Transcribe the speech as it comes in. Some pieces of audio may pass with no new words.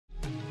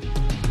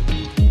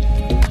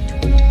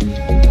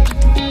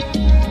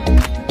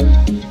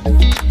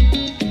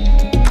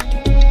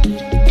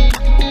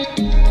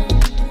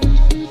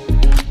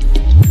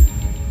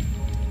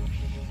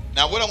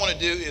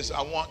is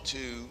I want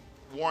to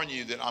warn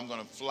you that I'm going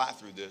to fly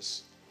through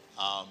this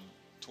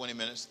 20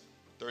 minutes,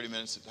 30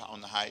 minutes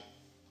on the high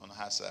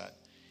side.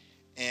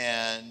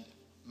 And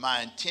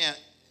my intent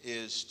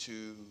is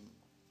to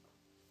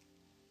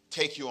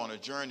take you on a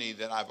journey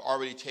that I've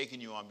already taken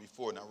you on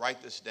before. Now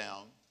write this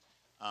down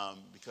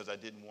because I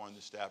didn't warn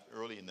the staff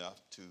early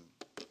enough to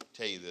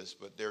tell you this,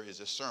 but there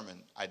is a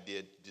sermon I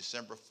did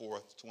December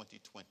 4th,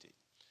 2020.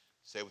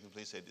 Say with me,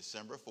 please. Say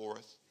December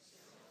 4th,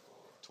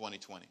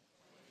 2020.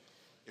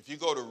 If you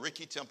go to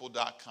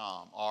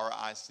rickytemple.com,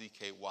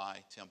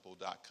 R-I-C-K-Y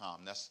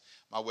temple.com, that's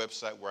my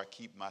website where I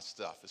keep my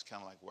stuff. It's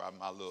kind of like where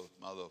my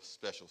little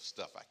special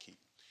stuff I keep.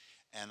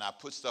 And I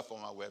put stuff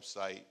on my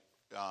website.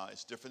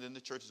 It's different than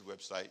the church's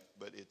website,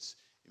 but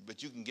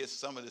you can get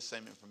some of the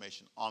same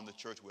information on the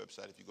church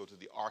website if you go to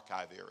the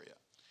archive area.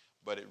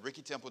 But at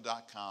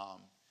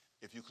rickytemple.com,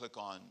 if you click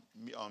on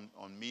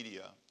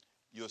media,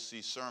 you'll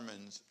see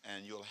sermons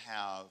and you'll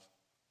have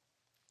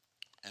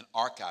an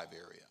archive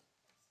area.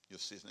 You'll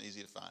see it's not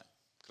easy to find.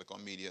 Click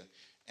on media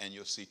and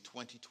you'll see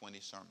 2020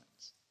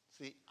 sermons.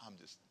 See,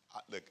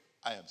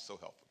 I am so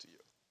helpful to you.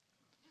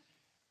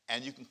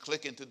 And you can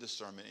click into the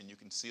sermon and you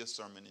can see a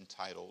sermon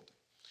entitled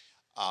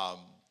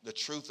The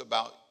Truth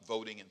About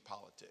Voting in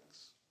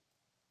Politics.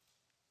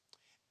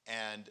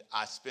 And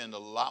I spend a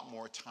lot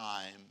more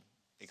time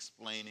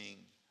explaining,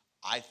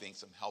 I think,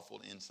 some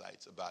helpful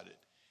insights about it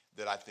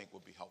that I think will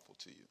be helpful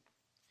to you.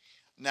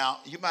 Now,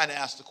 you might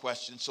ask the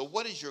question, so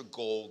what is your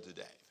goal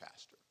today,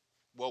 Pastor?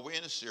 Well, we're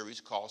in a series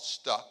called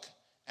Stuck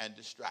and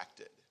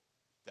Distracted.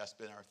 That's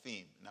been our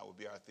theme, and that will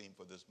be our theme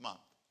for this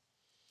month.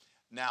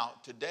 Now,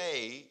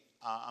 today,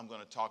 I'm going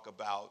to talk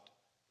about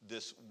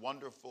this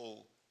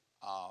wonderful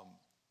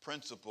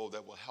principle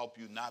that will help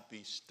you not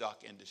be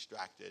stuck and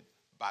distracted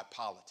by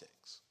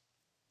politics.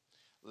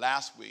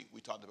 Last week, we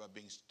talked about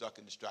being stuck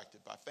and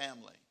distracted by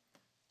family,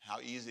 how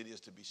easy it is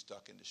to be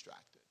stuck and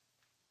distracted.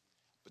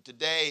 But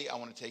today, I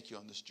want to take you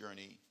on this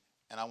journey,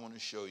 and I want to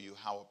show you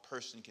how a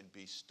person can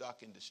be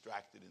stuck and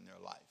distracted in their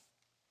life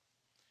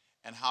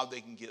and how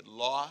they can get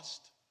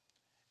lost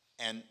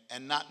and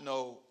not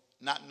know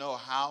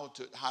how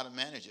to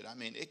manage it. I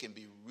mean, it can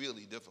be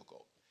really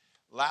difficult.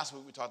 Last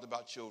week, we talked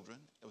about children.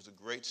 It was a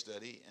great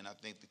study, and I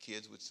think the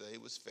kids would say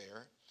it was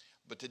fair.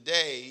 But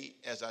today,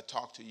 as I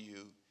talk to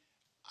you,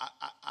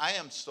 I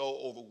am so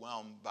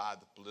overwhelmed by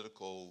the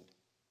political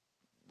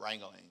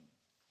wrangling.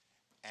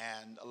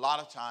 And a lot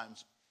of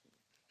times,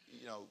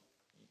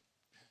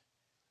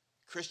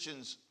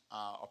 Christians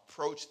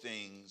approach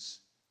things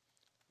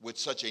with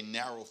such a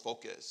narrow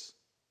focus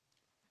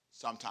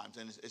sometimes.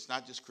 And it's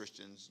not just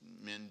Christians.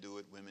 Men do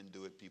it, women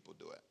do it, people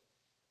do it.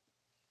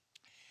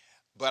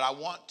 But I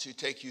want to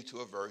take you to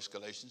a verse,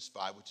 Galatians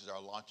 5, which is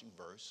our launching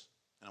verse.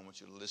 And I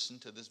want you to listen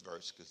to this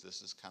verse because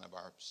this is kind of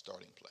our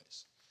starting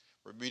place.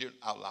 Read it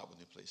out loud with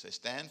me, please. Say,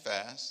 stand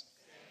fast,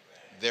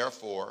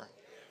 therefore,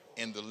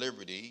 in the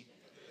liberty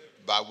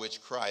by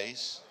which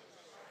Christ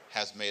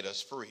has made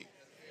us free.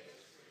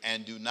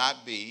 And do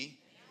not be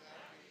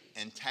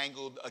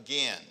entangled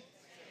again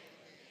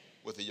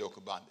with the yoke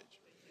of bondage.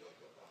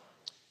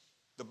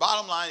 The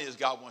bottom line is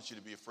God wants you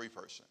to be a free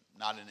person,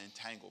 not an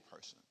entangled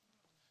person.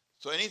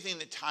 So anything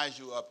that ties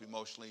you up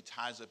emotionally,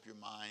 ties up your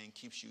mind,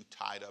 keeps you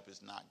tied up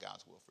is not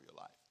God's will for your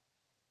life.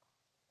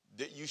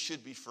 That you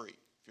should be free.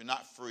 If you're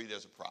not free,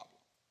 there's a problem.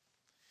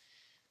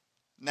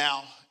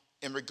 Now,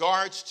 in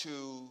regards to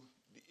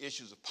the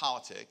issues of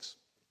politics,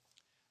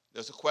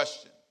 there's a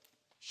question.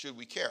 Should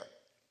we care?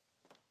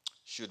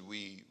 Should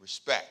we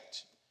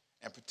respect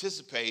and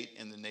participate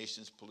in the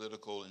nation's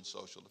political and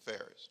social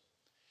affairs?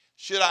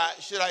 Should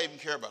I even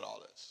care about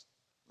all this?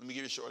 Let me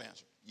give you a short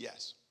answer.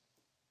 Yes.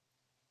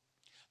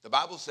 The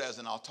Bible says,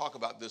 and I'll talk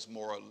about this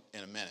more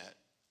in a minute,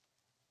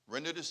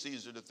 render to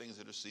Caesar the things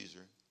that are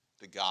Caesar,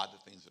 to God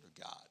the things that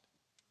are God.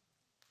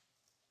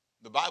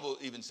 The Bible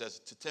even says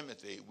to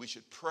Timothy, we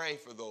should pray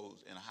for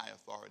those in high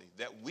authority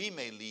that we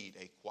may lead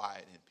a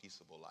quiet and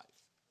peaceable life.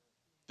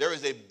 There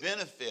is a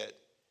benefit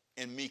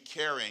in me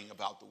caring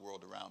about the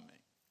world around me.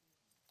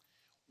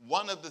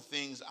 One of the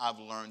things I've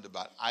learned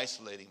about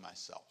isolating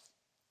myself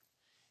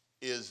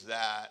is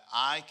that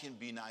I can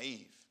be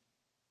naive.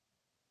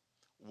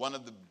 One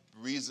of the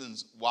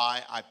reasons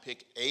why I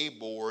pick a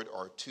board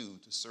or two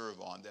to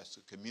serve on, that's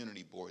a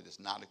community board, that's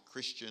not a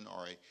Christian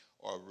or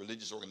a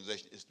religious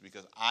organization, is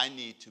because I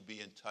need to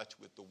be in touch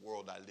with the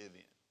world I live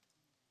in.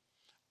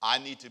 I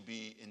need to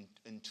be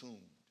in tune.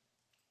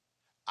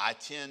 I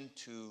tend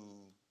to,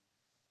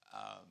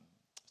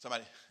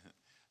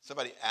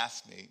 somebody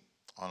asked me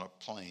on a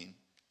plane,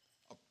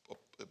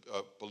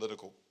 a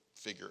political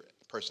figure,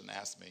 a person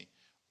asked me,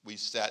 we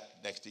sat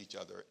next to each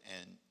other,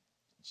 and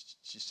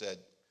she said,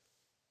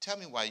 tell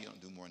me why you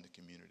don't do more in the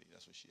community.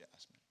 That's what she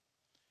asked me.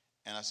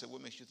 And I said,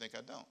 what makes you think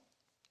I don't?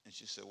 And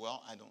she said,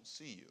 well, I don't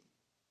see you.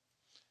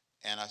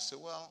 And I said,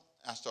 well,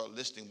 I started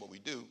listing what we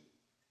do,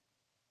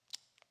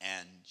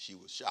 and she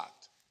was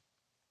shocked.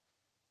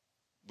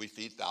 We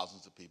feed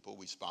thousands of people.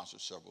 We sponsor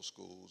several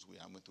schools.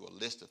 I went through a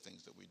list of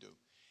things that we do.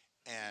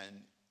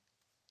 And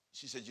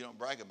she said, you don't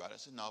brag about it. I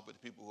said, no, but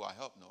the people who I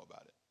help know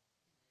about it.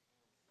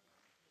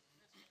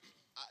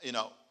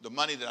 the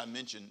money that I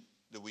mentioned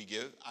that we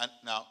give,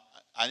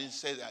 I didn't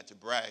say that to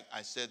brag.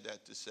 I said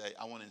that to say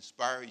I want to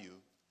inspire you,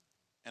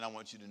 and I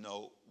want you to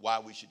know why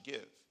we should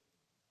give.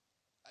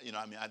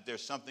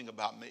 There's something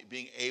about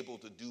being able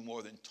to do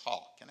more than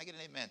talk. Can I get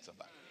an amen,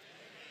 somebody?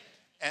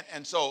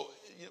 And so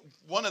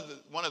one of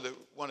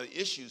the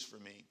issues for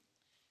me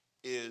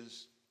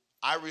is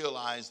I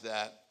realize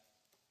that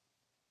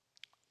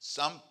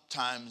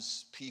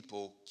sometimes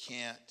people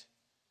can't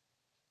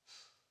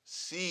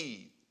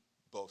see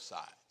both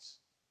sides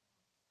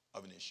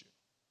of an issue.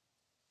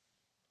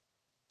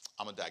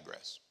 I'm going to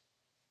digress.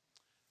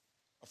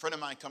 A friend of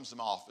mine comes to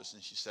my office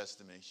and she says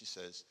to me,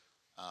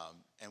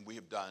 and we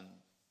have done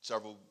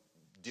several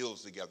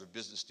deals together,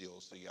 business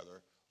deals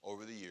together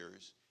over the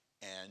years,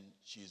 and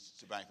she's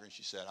a banker, and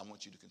she said, I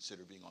want you to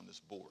consider being on this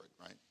board,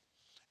 right?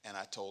 And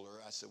I told her,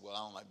 I said, well, I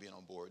don't like being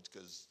on boards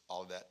because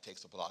all of that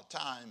takes up a lot of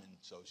time, and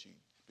so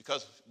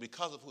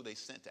because of who they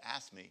sent to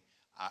ask me,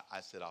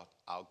 I said,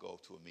 I'll go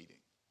to a meeting.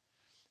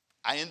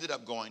 I ended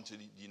up going to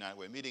the United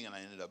Way meeting, and I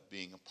ended up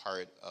being a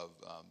part of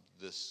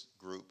this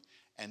group.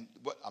 And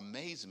what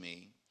amazed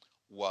me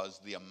was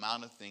the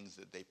amount of things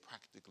that they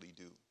practically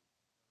do.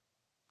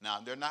 Now,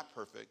 they're not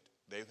perfect.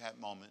 They've had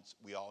moments,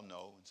 we all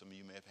know, and some of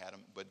you may have had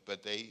them,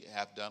 but they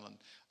have done,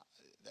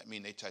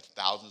 they touch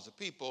thousands of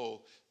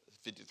people,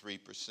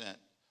 53%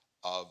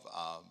 of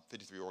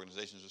 53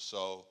 organizations or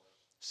so.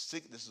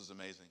 This is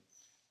amazing.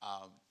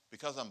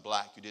 Because I'm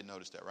black, you didn't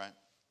notice that, right?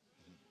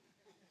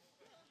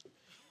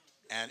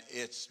 And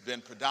it's been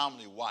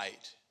predominantly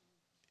white.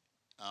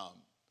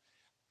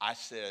 I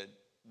said,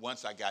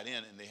 once I got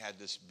in and they had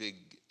this big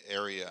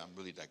area, I'm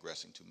really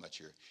digressing too much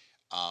here,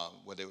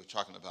 where they were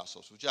talking about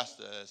social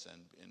justice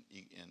and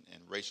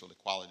racial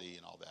equality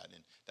and all that.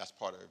 And that's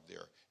part of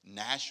their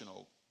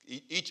national,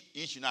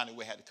 each United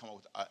Way had to come up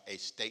with a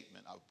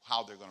statement of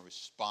how they're going to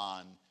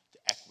respond to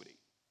equity.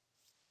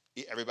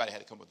 Everybody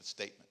had to come up with a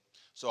statement.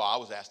 So I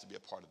was asked to be a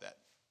part of that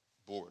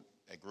board,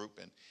 that group.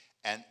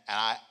 And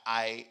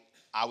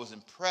I was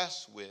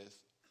impressed with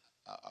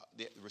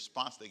the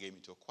response they gave me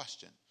to a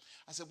question.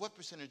 I said, what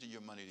percentage of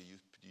your money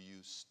do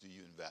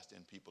you invest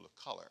in people of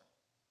color?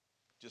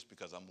 Just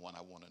because I'm one,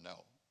 I want to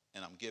know,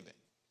 and I'm giving,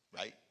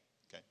 right?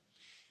 Okay.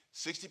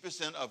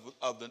 60%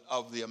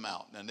 of the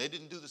amount. Now they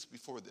didn't do this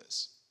before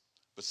this,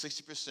 but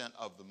 60%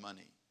 of the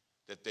money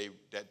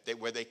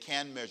where they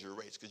can measure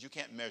race, because you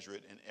can't measure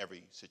it in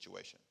every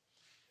situation,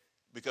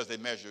 because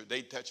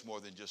they touch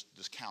more than just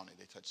this county.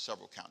 They touch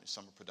several counties.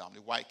 Some are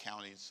predominantly white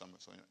counties. Some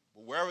are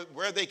but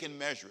where they can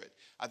measure it,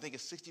 I think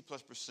it's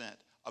 60+%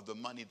 of the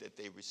money that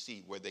they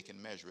receive where they can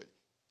measure it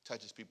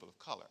touches people of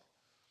color.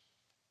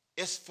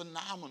 It's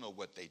phenomenal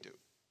what they do.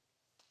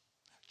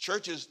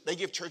 They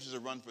give churches a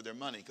run for their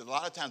money because a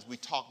lot of times we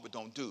talk but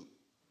don't do.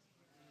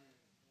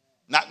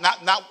 Not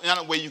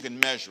a way you can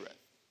measure it.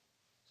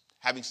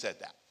 Having said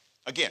that,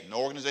 again,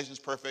 no organization is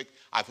perfect.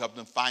 I've helped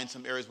them find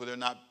some areas where they're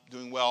not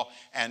doing well,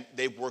 and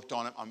they've worked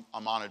on it.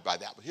 I'm honored by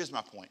that. But here's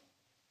my point.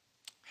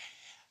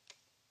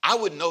 I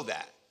wouldn't know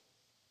that.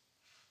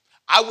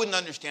 I wouldn't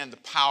understand the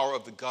power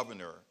of the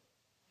governor,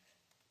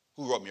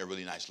 who wrote me a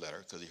really nice letter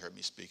because he heard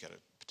me speak at a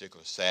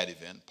particular sad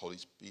event,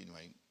 police,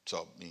 anyway.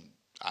 So,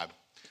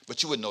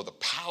 but you wouldn't know the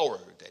power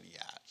that he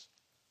has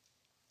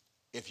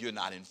if you're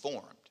not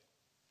informed,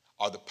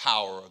 or the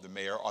power of the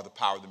mayor, or the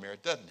power the mayor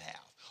doesn't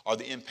have, or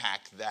the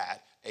impact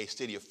that a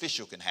city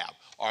official can have.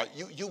 Or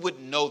you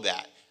wouldn't know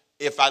that.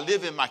 If I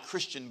live in my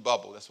Christian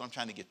bubble, that's what I'm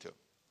trying to get to.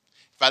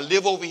 If I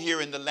live over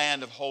here in the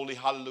land of holy,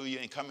 hallelujah,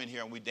 and come in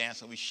here and we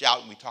dance and we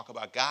shout and we talk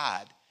about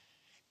God,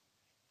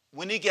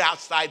 when you get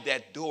outside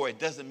that door, it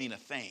doesn't mean a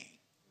thing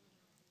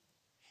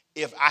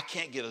if I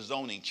can't get a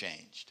zoning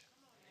changed,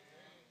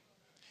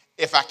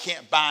 if I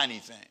can't buy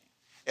anything,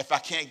 if I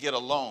can't get a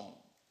loan.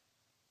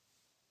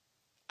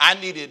 I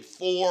needed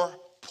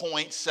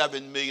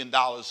 $4.7 million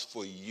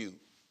for you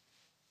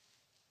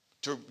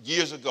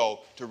years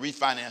ago to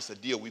refinance a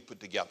deal we put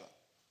together.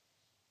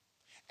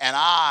 And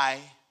I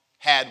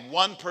had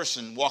one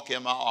person walk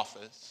in my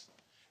office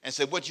and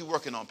said, what you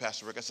working on,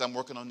 Pastor Rick? I said, I'm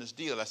working on this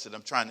deal. I said,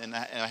 I'm trying. And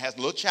I had a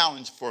little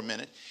challenge for a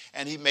minute.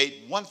 And he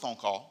made one phone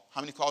call.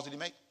 How many calls did he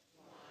make?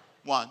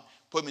 One.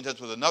 Put me in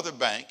touch with another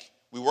bank.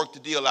 We worked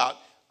the deal out.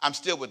 I'm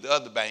still with the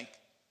other bank.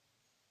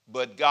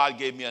 But God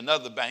gave me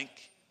another bank.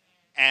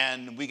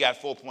 And we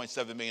got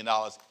 $4.7 million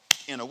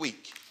in a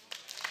week.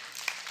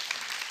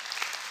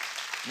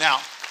 Now,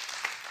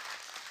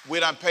 we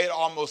done paid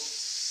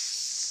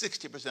almost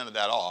 60% of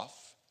that off.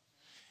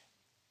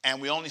 And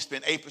we only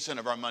spent 8%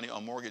 of our money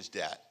on mortgage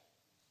debt.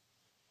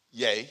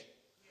 Yay.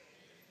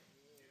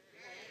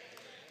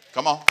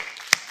 Come on.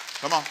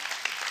 Come on.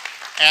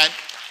 And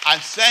I'm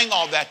saying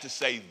all that to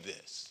say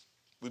this.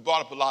 We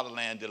bought up a lot of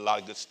land, did a lot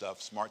of good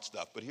stuff, smart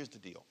stuff. But here's the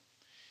deal.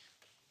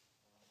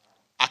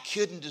 I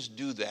couldn't just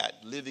do that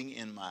living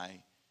in my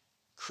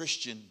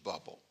Christian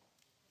bubble.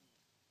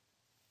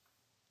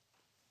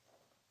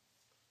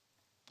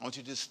 I want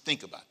you to just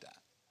think about that.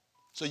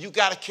 So you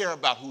got to care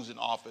about who's in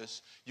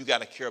office. You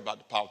got to care about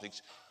the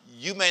politics.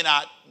 You may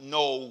not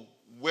know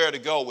where to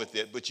go with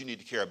it, but you need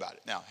to care about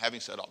it. Now, having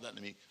said all that,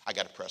 I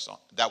got to press on.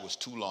 That was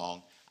too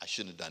long. I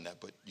shouldn't have done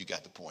that, but you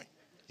got the point.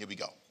 Here we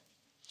go.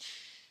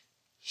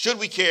 Should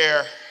we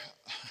care?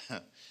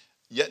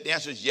 The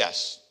answer is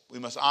yes. We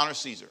must honor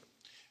Caesar.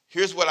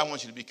 Here's what I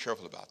want you to be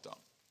careful about, though.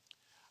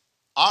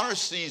 Honor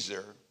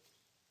Caesar,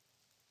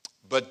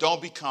 but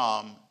don't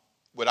become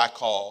what I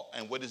call,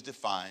 and what is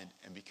defined,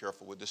 and be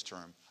careful with this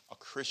term, a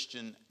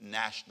Christian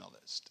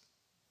nationalist.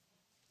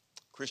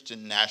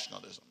 Christian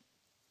nationalism.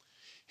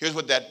 Here's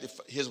what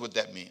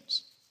that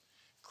means.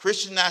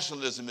 Christian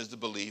nationalism is the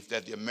belief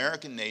that the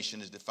American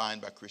nation is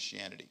defined by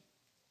Christianity,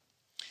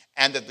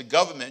 and that the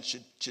government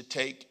should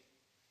take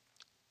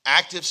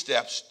active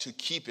steps to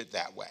keep it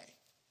that way.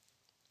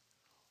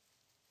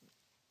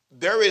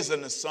 There is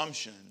an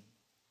assumption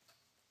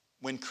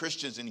when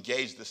Christians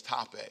engage this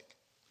topic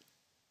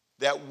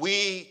that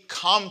we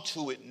come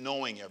to it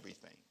knowing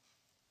everything,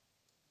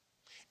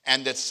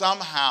 and that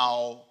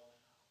somehow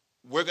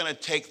we're going to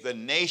take the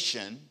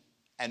nation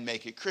and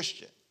make it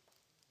Christian.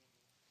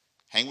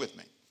 Hang with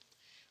me.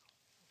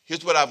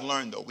 Here's what I've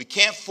learned, though. We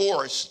can't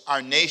force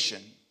our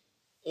nation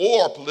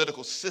or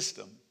political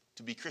system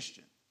to be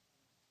Christian.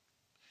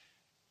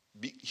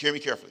 Hear me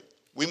carefully.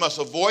 We must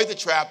avoid the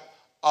trap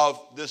of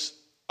this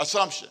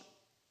assumption.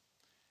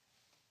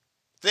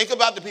 Think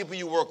about the people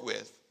you work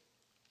with,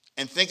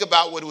 and think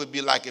about what it would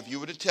be like if you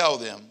were to tell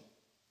them,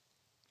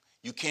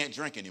 you can't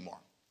drink anymore.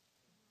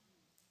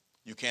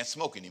 You can't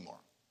smoke anymore.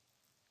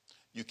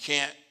 You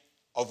can't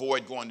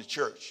avoid going to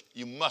church.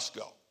 You must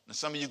go. Now,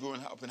 some of you grew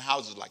up in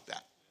houses like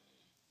that.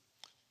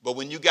 But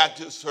when you got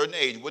to a certain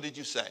age, what did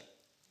you say?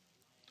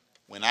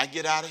 When I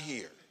get out of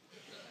here,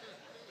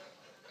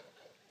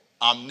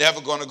 I'm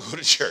never going to go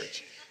to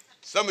church.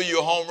 Some of you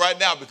are home right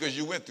now because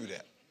you went through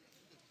that.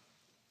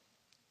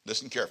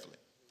 Listen carefully.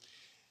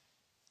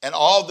 And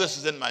all this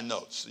is in my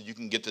notes, so you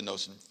can get the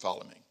notes and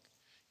follow me.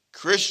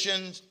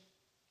 Christians,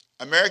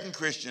 American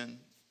Christians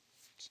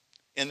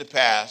in the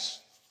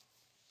past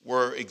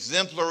were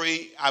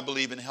exemplary, I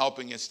believe, in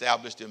helping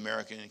establish the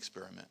American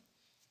experiment.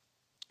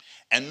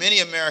 And many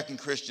American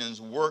Christians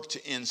worked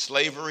to end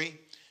slavery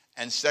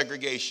and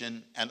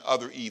segregation and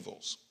other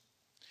evils.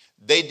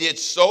 They did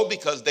so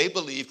because they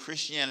believed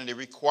Christianity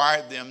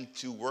required them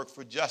to work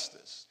for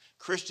justice.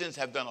 Christians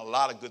have done a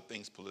lot of good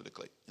things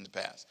politically in the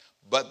past,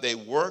 but they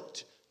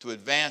worked to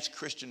advance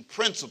Christian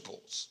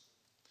principles,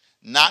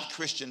 not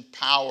Christian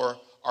power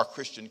or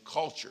Christian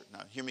culture.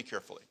 Now, hear me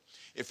carefully.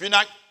 If you're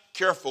not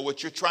careful,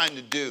 what you're trying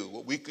to do,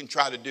 what we can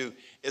try to do,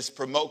 is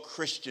promote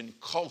Christian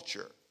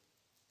culture.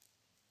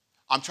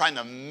 I'm trying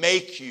to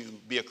make you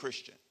be a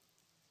Christian.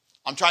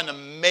 I'm trying to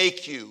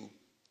make you,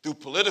 through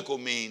political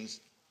means,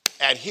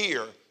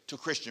 adhere to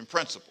Christian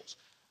principles.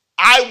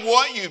 I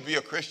want you to be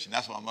a Christian.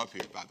 That's why I'm up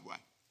here, by the way.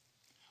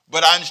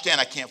 But I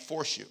understand I can't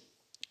force you.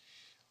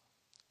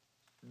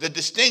 The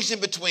distinction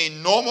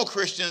between normal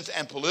Christians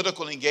and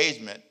political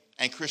engagement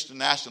and Christian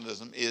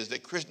nationalism is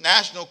that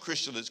national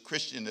Christian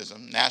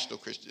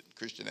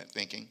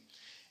thinking,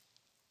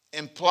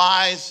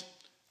 implies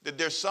that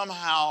there's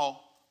somehow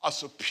a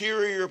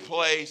superior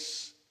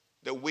place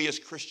that we as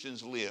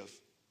Christians live.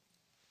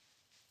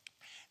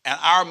 And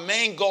our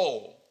main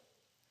goal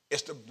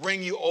is to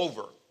bring you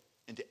over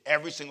into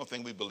every single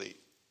thing we believe.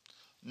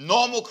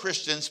 Normal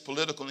Christians'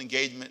 political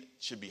engagement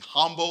should be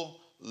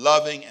humble,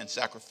 loving, and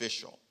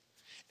sacrificial.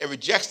 It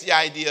rejects the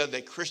idea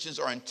that Christians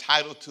are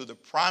entitled to the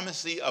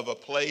primacy of a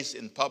place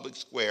in public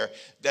square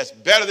that's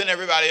better than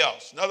everybody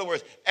else. In other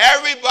words,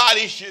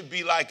 everybody should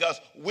be like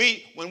us.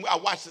 I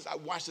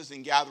watch this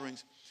in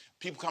gatherings.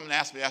 People come and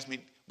ask me,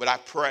 but I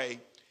pray.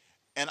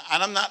 And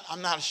I'm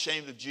not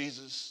ashamed of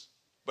Jesus,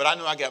 but I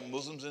know I got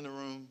Muslims in the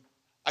room.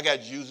 I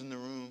got Jews in the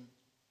room.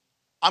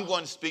 I'm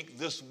going to speak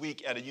this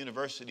week at a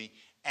university,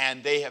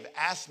 and they have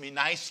asked me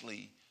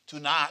nicely to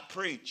not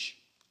preach.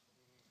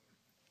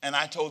 And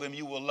I told them,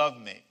 you will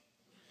love me.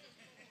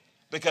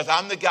 Because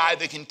I'm the guy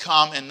that can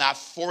come and not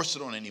force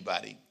it on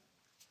anybody.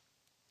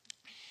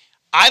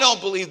 I don't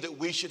believe that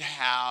we should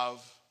have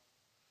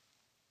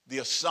the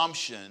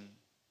assumption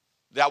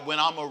that when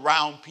I'm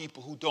around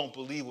people who don't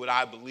believe what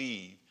I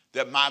believe,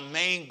 that my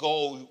main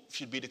goal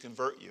should be to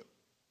convert you.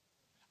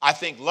 I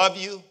think love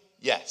you,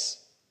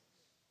 yes.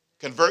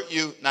 Convert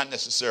you, not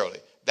necessarily.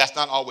 That's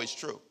not always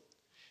true.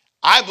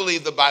 I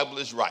believe the Bible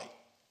is right,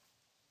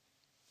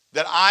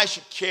 that I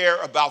should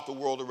care about the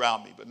world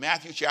around me. But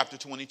Matthew chapter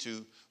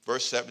 22,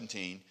 verse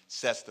 17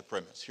 sets the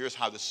premise. Here's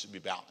how this should be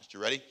balanced.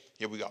 You ready?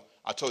 Here we go.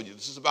 I told you,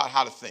 this is about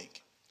how to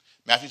think.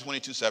 Matthew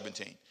 22,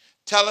 17.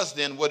 Tell us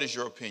then, what is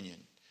your opinion?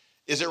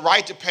 Is it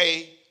right to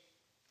pay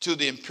to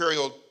the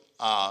imperial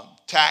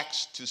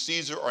tax to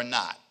Caesar or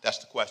not? That's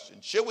the question.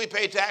 Should we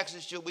pay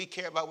taxes? Should we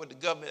care about what the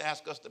government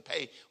asks us to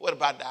pay? What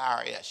about the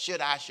IRS?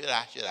 Should I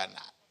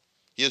not?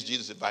 Here's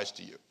Jesus' advice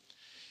to you.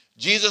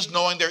 Jesus,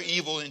 knowing their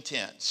evil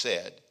intent,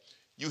 said,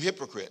 you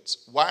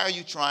hypocrites, why are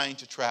you trying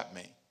to trap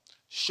me?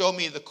 Show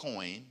me the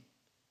coin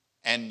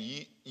and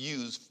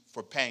use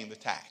for paying the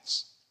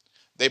tax.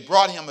 They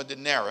brought him a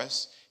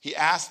denarius. He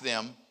asked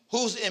them,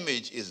 whose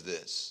image is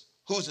this?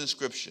 Whose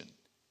inscription?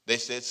 They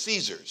said,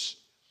 Caesar's.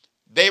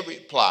 They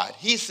replied,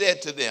 he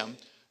said to them,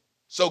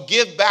 so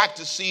give back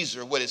to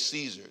Caesar what is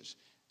Caesar's,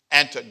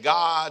 and to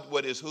God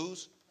what is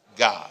whose?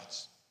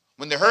 God's.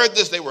 When they heard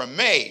this, they were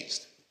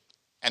amazed,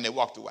 and they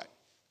walked away.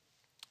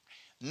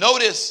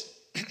 Notice,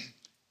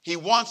 he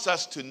wants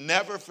us to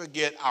never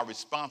forget our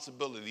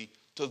responsibility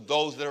to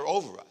those that are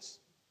over us.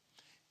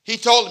 He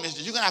told them, he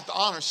said, you're going to have to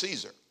honor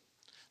Caesar.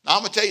 Now,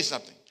 I'm going to tell you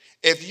something.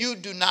 If you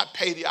do not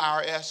pay the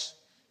IRS,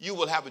 you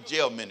will have a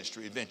jail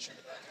ministry eventually.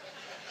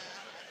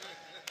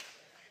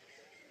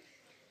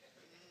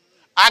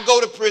 I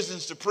go to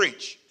prisons to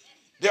preach.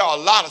 There are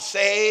a lot of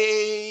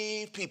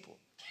saved people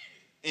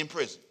in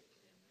prison.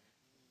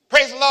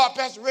 Praise the Lord,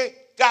 Pastor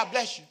Rick. God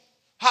bless you.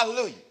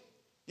 Hallelujah.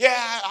 Yeah,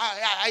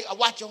 I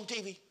watch you on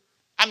TV.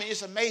 I mean,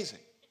 it's amazing.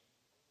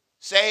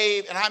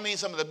 Saved, and I mean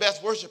some of the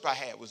best worship I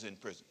had was in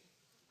prison.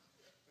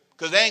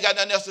 Because they ain't got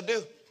nothing else to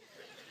do.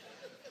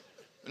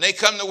 When they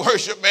come to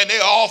worship, man, they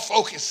all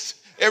focused.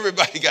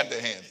 Everybody got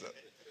their hands up.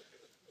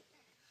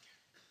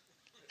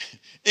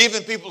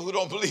 Even people who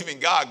don't believe in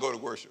God go to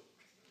worship.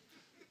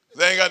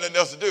 They ain't got nothing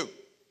else to do.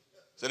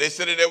 So they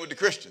sit in there with the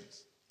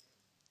Christians.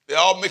 They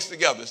all mixed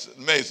together. It's an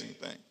amazing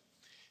thing.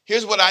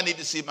 Here's what I need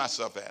to see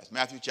myself as.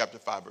 Matthew chapter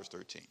 5, verse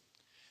 13.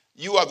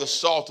 You are the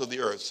salt of the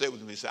earth. Say it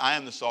with me. Say, I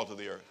am the salt of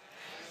the earth.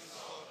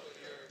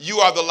 You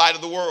are the light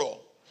of the world.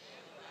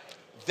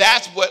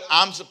 That's what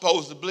I'm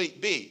supposed to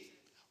be.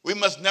 We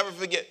must never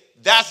forget,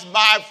 that's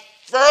my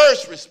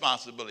first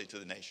responsibility to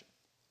the nation.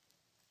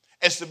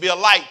 It's to be a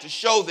light, to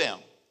show them,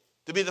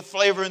 to be the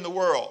flavor in the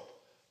world.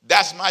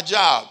 That's my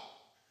job.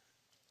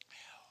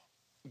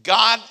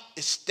 God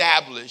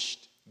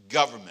established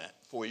government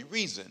for a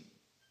reason.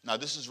 Now,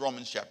 this is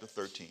Romans chapter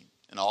 13,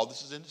 and all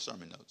this is in the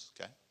sermon notes,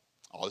 okay?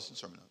 All this in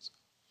sermon notes.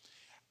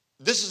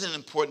 This is an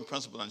important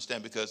principle to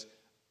understand because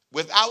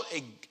without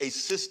a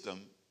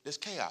system, there's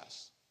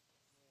chaos.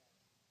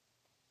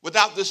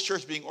 Without this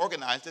church being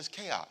organized, there's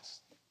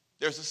chaos.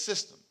 There's a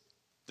system.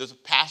 There's a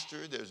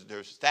pastor,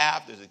 there's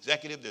staff, there's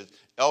executive, there's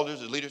elders,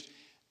 there's leaders.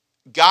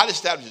 God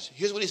establishes.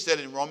 Here's what he said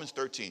in Romans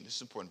 13. This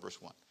is important,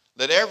 verse 1.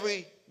 Let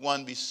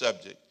everyone be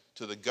subject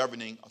to the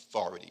governing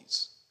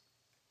authorities.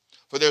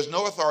 For there's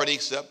no authority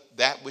except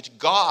that which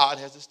God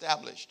has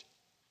established.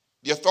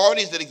 The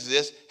authorities that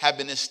exist have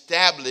been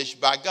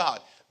established by God.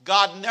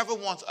 God never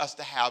wants us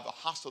to have a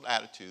hostile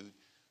attitude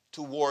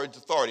towards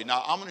authority.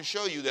 Now, I'm going to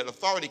show you that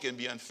authority can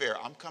be unfair.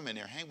 I'm coming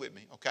there. Hang with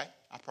me, okay?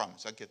 I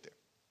promise I'll get there.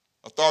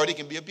 Authority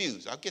can be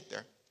abused. I'll get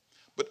there.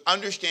 But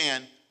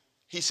understand,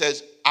 he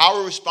says,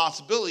 our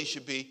responsibility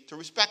should be to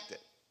respect it.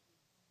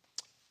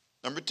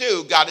 Number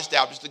two, God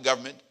established the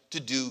government to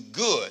do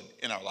good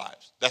in our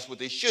lives. That's what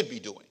they should be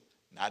doing.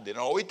 Now, they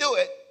don't always do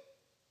it,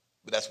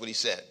 but that's what he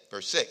said.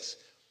 Verse 6,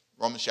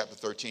 Romans chapter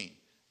 13.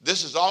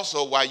 This is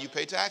also why you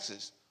pay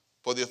taxes,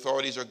 for the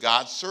authorities are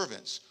God's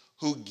servants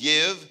who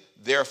give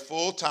their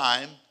full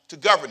time to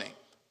governing.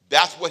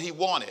 That's what he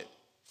wanted.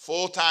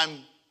 Full-time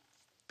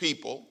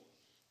people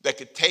that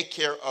could take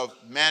care of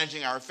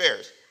managing our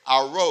affairs,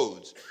 our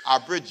roads, our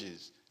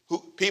bridges,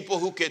 people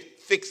who could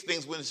fix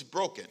things when it's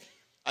broken.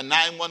 A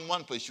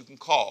 911 place you can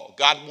call.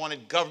 God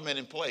wanted government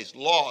in place,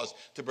 laws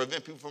to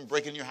prevent people from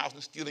breaking your house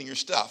and stealing your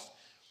stuff.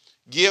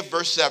 Give,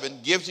 verse 7,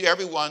 give to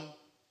everyone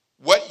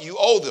what you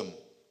owe them.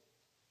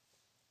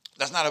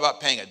 That's not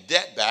about paying a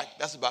debt back.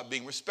 That's about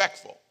being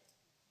respectful.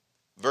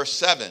 Verse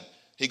 7,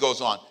 he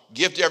goes on.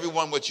 Give to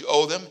everyone what you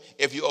owe them.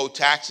 If you owe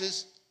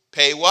taxes,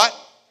 pay what?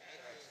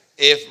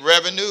 If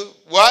revenue,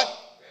 what?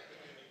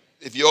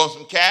 If you owe them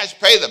some cash,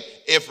 pay them.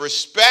 If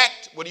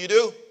respect, what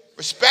do?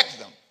 Respect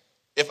them.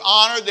 If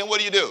honor, then what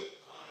do you do?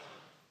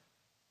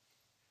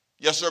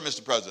 Yes, sir,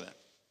 Mr. President.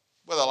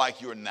 Whether I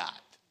like you or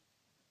not.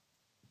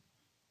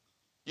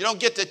 You don't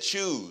get to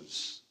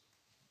choose.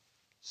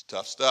 It's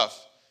tough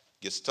stuff.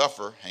 Gets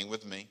tougher. Hang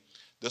with me.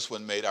 This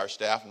one made our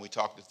staff, when we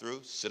talked it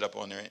through, sit up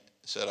on there,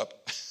 sit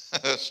up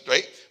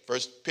straight.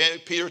 First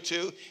Peter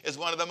 2 is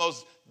one of the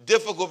most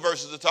difficult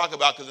verses to talk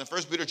about because in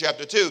 1 Peter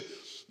chapter 2,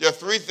 there are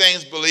three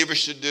things believers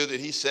should do that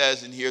he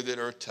says in here that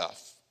are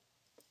tough,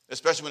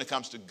 especially when it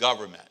comes to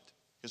government.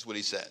 Here's what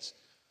he says.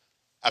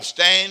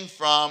 Abstain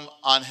from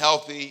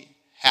unhealthy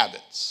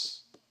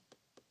habits.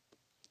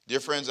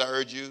 Dear friends, I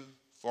urge you,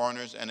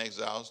 foreigners and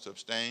exiles, to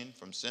abstain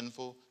from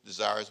sinful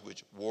desires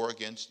which war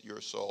against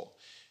your soul.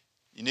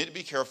 You need to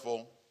be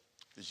careful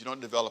that you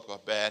don't develop a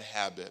bad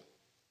habit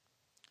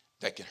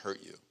that can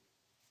hurt you.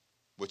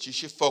 What you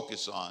should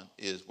focus on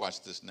is,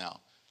 watch this now,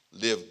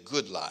 live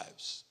good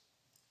lives.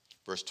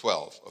 Verse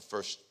 12 of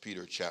 1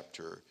 Peter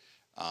chapter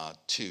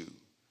 2.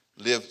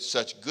 Live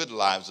such good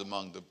lives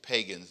among the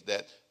pagans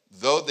that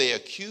though they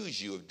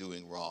accuse you of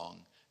doing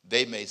wrong,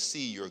 they may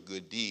see your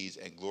good deeds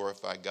and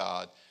glorify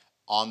God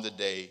on the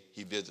day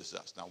he visits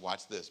us. Now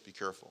watch this, be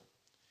careful.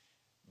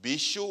 Be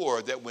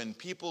sure that when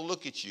people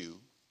look at you,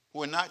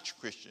 who are not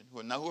Christian,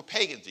 who are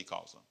pagans, he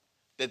calls them,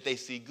 that they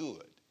see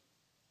good.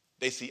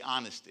 They see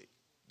honesty.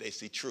 They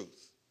see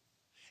truth.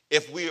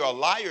 If we are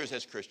liars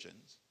as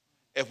Christians,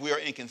 if we are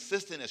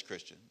inconsistent as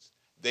Christians,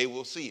 they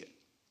will see it.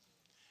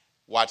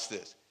 Watch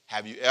this.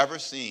 Have you ever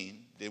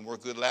seen, didn't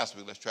work good last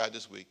week, let's try it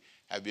this week.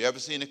 Have you ever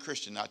seen a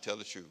Christian not tell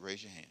the truth?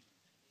 Raise your hand.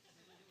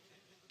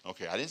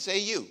 Okay, I didn't say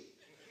you.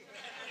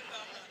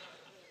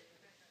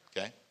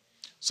 Okay?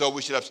 So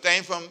we should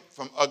abstain from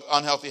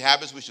unhealthy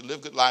habits. We should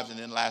live good lives. And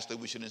then lastly,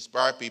 we should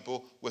inspire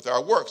people with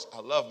our works.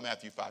 I love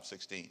Matthew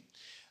 5:16.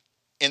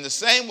 In the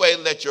same way,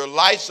 let your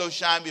light so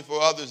shine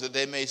before others that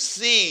they may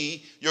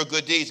see your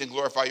good deeds and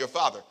glorify your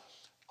Father.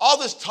 All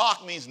this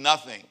talk means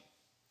nothing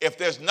if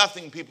there's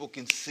nothing people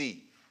can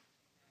see.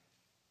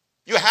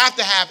 You have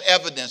to have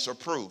evidence or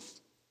proof.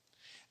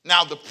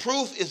 Now, the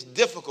proof is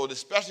difficult,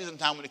 especially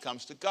sometimes when it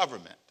comes to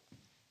government.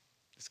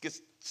 This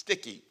gets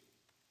sticky,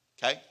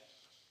 okay?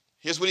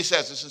 Here's what he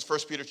says. This is 1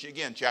 Peter,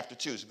 again, chapter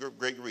 2. It's a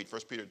great read.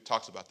 1 Peter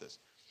talks about this.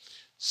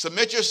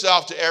 Submit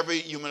yourself to every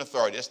human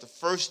authority. That's the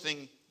first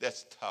thing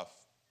that's tough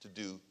to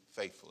do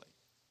faithfully.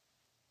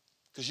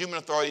 Because human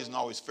authority isn't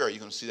always fair. You're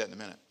going to see that in a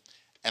minute.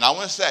 And I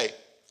want to say,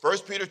 1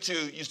 Peter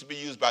 2 used to be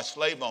used by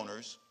slave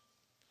owners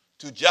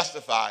to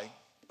justify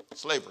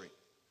slavery.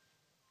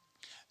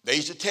 They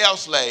used to tell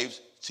slaves,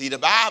 see, the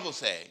Bible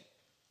say,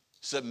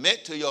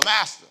 submit to your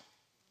master.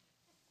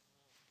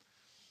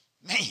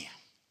 Man,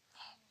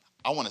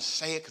 I want to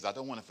say it because I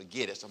don't want to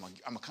forget it, so I'm going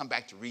to come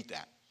back to read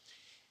that.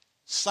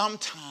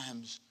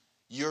 Sometimes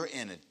you're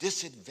in a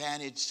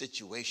disadvantaged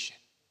situation,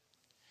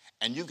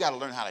 and you've got to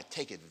learn how to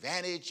take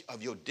advantage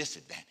of your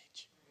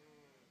disadvantage.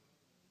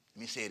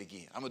 Let me say it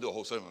again. I'm going to do a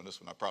whole sermon on this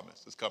one, I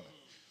promise. It's coming.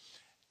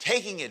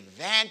 Taking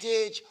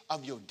advantage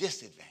of your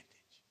disadvantage.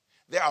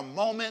 There are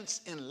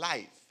moments in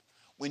life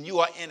when you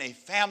are in a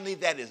family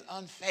that is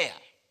unfair,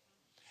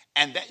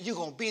 and that you're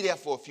going to be there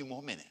for a few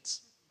more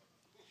minutes.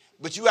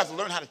 But you have to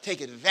learn how to take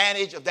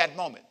advantage of that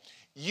moment.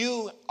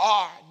 You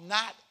are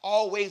not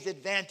always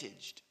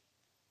advantaged.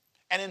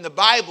 And in the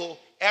Bible,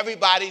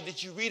 everybody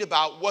that you read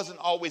about wasn't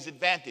always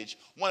advantaged.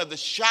 One of the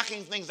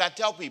shocking things I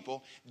tell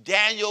people,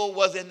 Daniel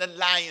was in the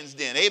lion's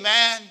den.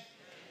 Amen?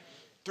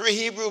 3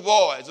 Hebrew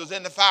boys was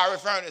in the fiery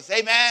furnace.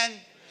 Amen?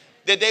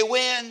 Did they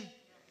win?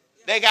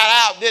 They got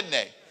out, didn't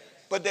they?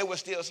 But they were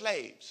still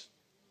slaves.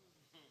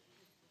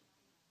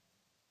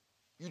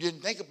 You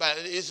didn't think about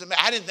it.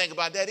 I didn't think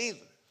about that either.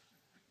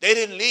 They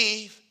didn't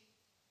leave.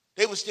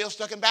 They were still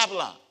stuck in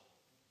Babylon.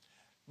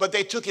 But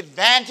they took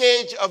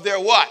advantage of their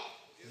what?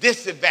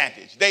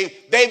 Disadvantage. They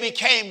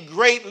became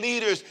great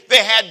leaders.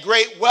 They had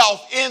great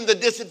wealth in the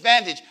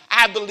disadvantage.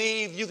 I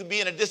believe you can be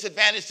in a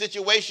disadvantaged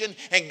situation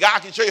and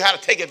God can show you how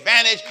to take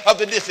advantage of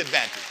the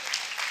disadvantage.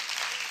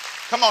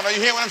 Come on, are you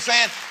hearing what I'm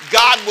saying?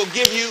 God will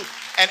give you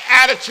an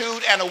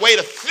attitude and a way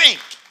to think.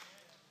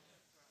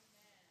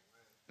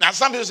 Now,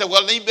 some people say,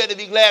 well, you better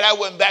be glad I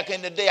wasn't back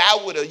in the day.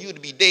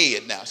 You'd be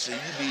dead now. So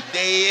you'd be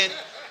dead,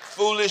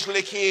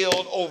 foolishly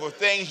killed over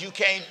things you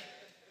can't.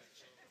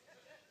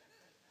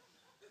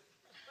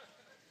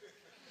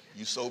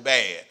 You so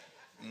bad.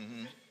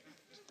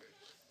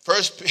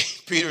 1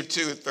 Peter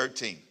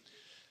 2:13.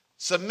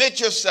 Submit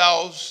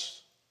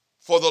yourselves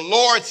for the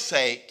Lord's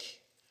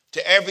sake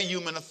to every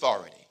human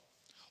authority,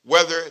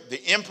 whether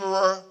the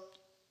emperor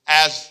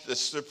as the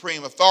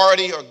supreme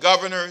authority or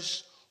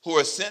governors who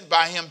are sent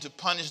by him to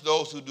punish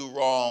those who do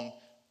wrong.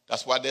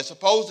 That's what they're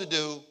supposed to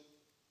do.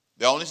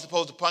 They're only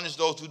supposed to punish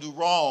those who do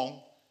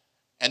wrong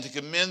and to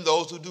commend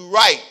those who do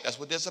right. That's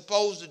what they're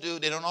supposed to do.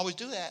 They don't always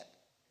do that.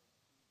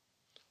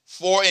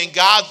 For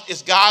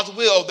it's God's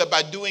will that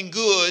by doing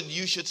good,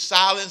 you should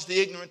silence the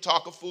ignorant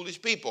talk of foolish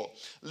people.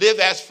 Live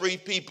as free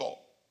people.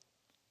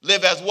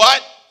 Live as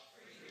what?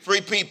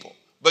 Free people.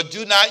 But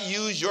do not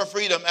use your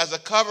freedom as a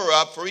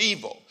cover-up for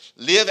evil.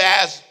 Live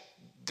as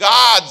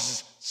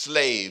God's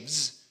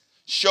slaves.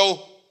 Show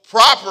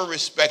proper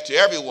respect to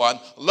everyone.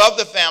 Love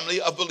the family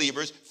of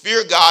believers.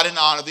 Fear God and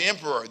honor the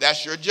emperor.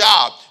 That's your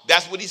job.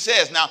 That's what he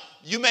says. Now,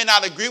 you may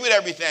not agree with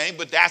everything,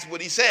 but that's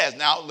what he says.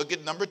 Now, look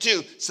at number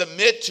 2.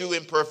 Submit to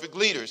imperfect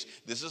leaders.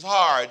 This is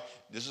hard.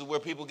 This is where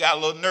people got a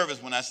little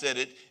nervous when I said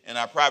it in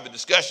our private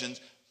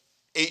discussions.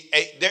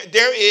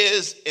 There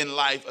is in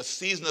life a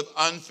season of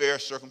unfair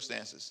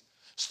circumstances.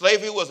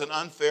 Slavery was an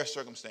unfair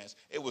circumstance.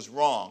 It was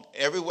wrong.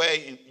 Every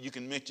way you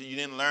can mention, you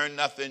didn't learn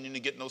nothing, you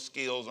didn't get no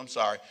skills. I'm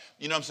sorry.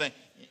 You know what I'm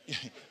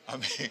saying? I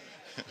mean,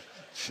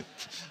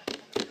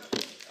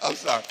 I'm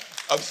sorry.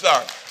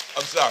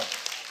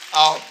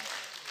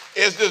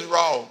 It's just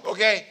wrong,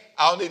 okay?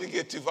 I don't need to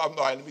get too far. All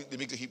right, let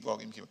me keep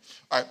walking.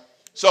 All right,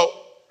 so,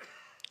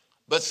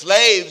 but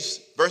slaves,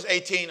 verse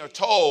 18, are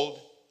told,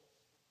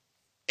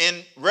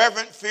 in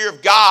reverent fear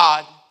of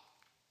God,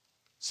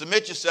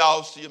 submit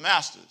yourselves to your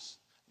masters.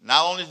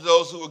 Not only to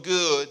those who are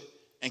good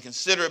and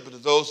considerate, but to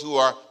those who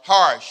are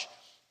harsh.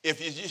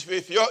 If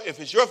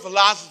it's your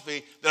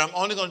philosophy that I'm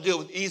only going to deal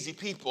with easy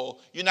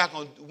people, you're not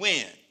going to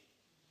win.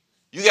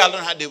 You got to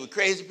learn how to deal with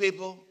crazy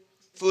people,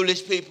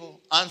 foolish people,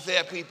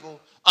 unfair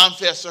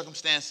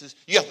circumstances.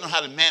 You have to know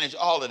how to manage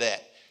all of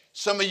that.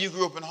 Some of you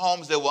grew up in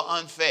homes that were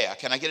unfair.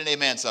 Can I get an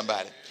amen,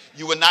 somebody?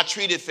 You were not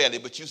treated fairly,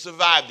 but you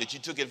survived it. You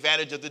took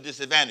advantage of the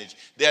disadvantage.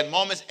 There are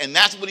moments, and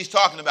that's what he's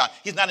talking about.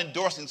 He's not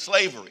endorsing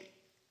slavery.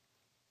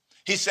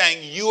 He's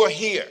saying you are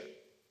here.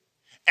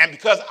 And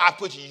because I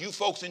put you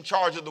folks in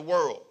charge of the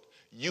world,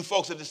 You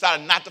folks have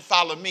decided not to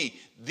follow me.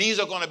 These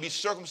are going to be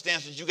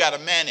circumstances you got to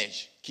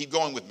manage. Keep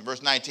going with me.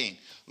 Verse 19.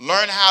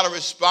 Learn how to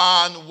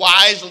respond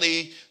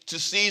wisely to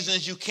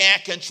seasons you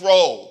can't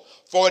control.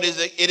 For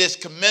it is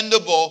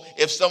commendable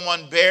if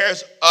someone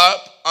bears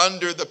up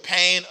under the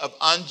pain of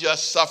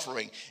unjust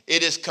suffering.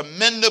 It is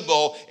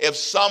commendable if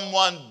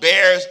someone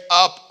bears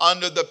up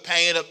under the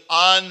pain of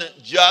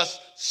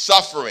unjust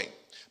suffering,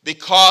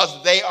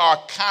 because they are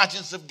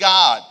conscious of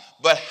God.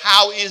 But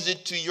how is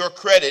it to your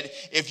credit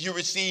if you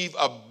receive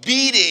a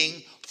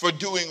beating for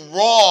doing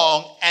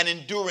wrong and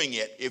enduring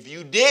it? If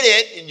you did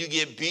it and you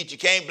get beat, you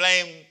can't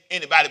blame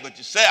anybody but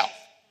yourself.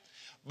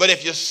 But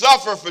if you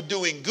suffer for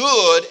doing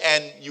good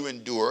and you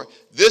endure,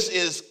 this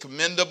is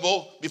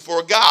commendable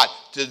before God.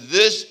 To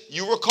this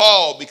you were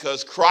called,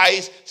 because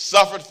Christ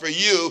suffered for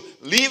you,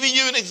 leaving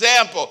you an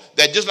example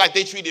that just like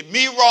they treated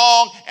me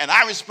wrong and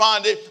I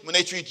responded, when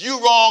they treat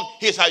you wrong,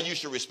 here's how you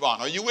should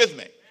respond. Are you with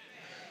me?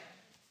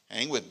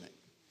 Hang with me.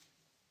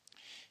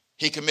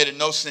 He committed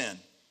no sin.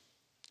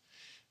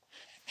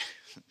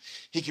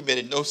 He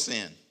committed no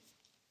sin.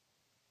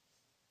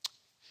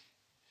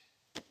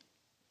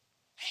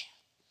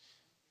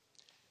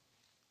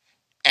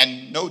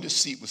 And no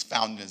deceit was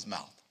found in his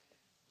mouth.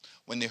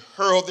 When they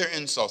hurled their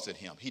insults at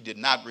him, he did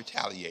not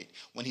retaliate.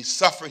 When he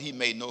suffered, he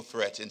made no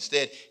threats.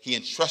 Instead, he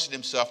entrusted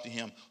himself to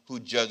him who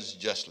judges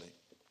justly.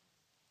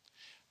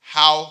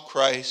 How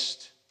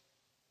Christ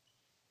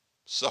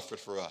suffered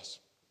for us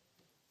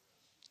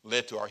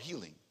led to our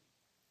healing.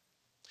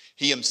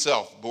 He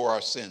himself bore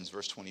our sins,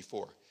 verse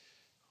 24,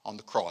 on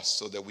the cross,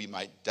 so that we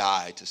might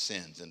die to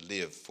sins and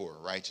live for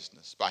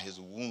righteousness. By his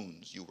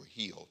wounds you were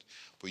healed,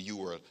 for you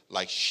were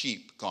like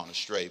sheep gone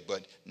astray,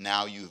 but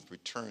now you have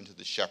returned to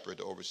the shepherd,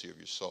 the overseer of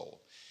your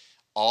soul.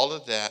 All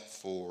of that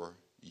for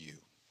you.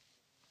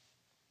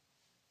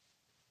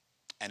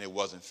 And it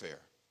wasn't fair.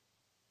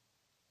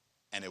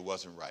 And it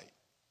wasn't right.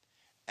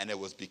 And it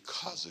was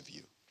because of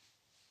you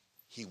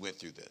he went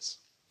through this.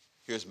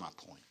 Here's my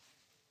point.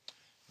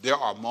 There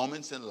are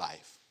moments in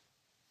life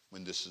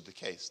when this is the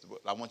case.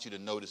 I want you to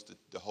notice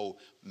the whole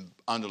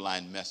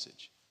underlying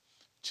message.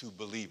 To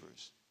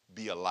believers,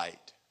 be a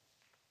light.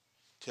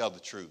 Tell the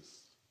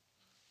truth.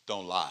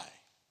 Don't lie.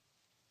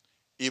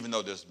 Even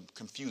though there's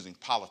confusing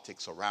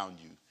politics around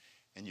you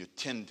and you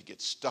tend to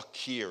get stuck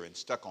here and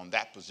stuck on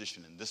that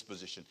position and this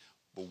position,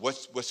 but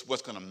what's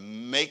going to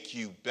make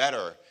you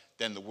better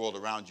than the world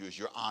around you is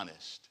you're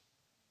honest.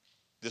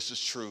 This is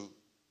true.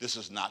 This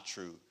is not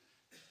true.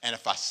 And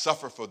if I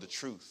suffer for the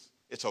truth,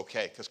 it's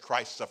okay, because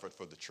Christ suffered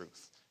for the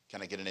truth. Can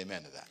I get an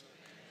amen to that?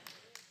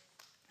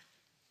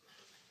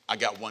 I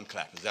got one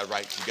clap. Is that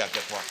right? You got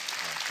that part?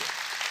 All right, good.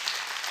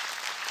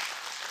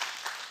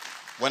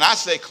 When I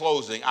say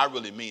closing, I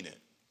really mean it.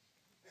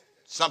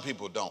 Some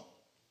people don't.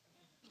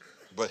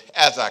 But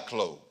as I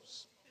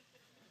close,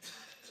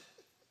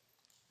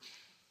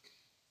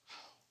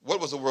 what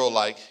was the world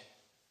like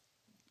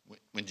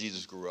when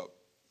Jesus grew up?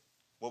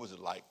 What was it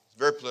like? It's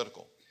very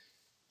political.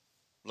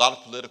 A lot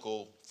of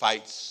political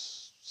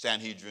fights,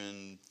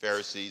 Sanhedrin,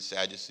 Pharisees,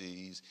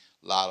 Sadducees,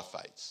 a lot of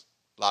fights,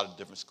 a lot of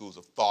different schools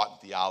of thought and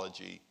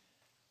theology.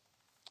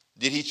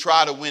 Did he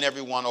try to win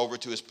everyone over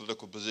to his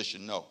political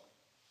position? No.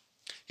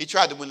 He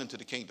tried to win them to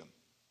the kingdom.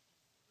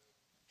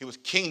 He was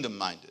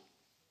kingdom-minded.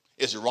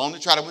 Is it wrong to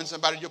try to win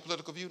somebody to your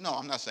political view? No,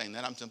 I'm not saying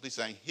that. I'm simply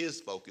saying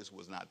his focus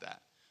was not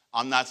that.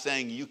 I'm not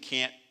saying you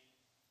can't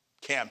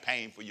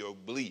campaign for your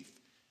belief.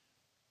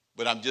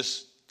 But I'm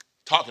just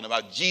talking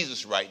about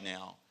Jesus right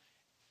now.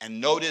 And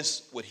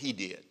notice what he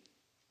did.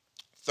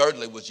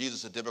 Thirdly, was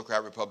Jesus a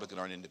Democrat, Republican,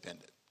 or an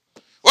independent?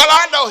 Well,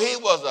 I know he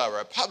was a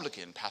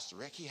Republican, Pastor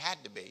Rick. He had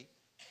to be.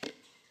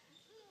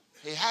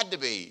 He had to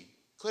be.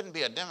 Couldn't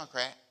be a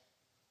Democrat.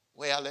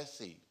 Well, let's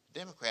see.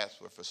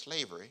 Democrats were for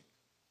slavery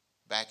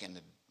back in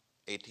the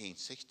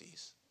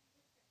 1860s.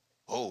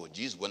 Oh,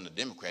 Jesus wasn't a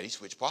Democrat. He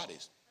switched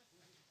parties.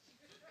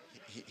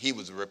 He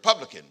was a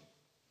Republican,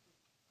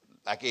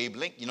 like Abe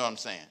Lincoln. You know what I'm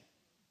saying?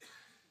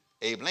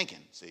 Abe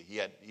Lincoln. See,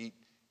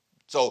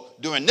 So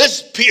during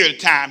this period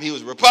of time, he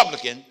was a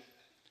Republican,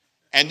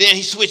 and then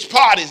he switched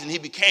parties and he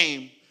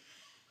became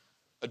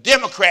a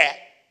Democrat.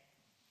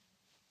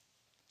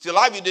 See, a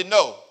lot of you didn't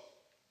know.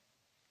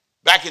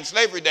 Back in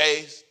slavery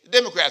days, the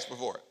Democrats were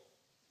for it.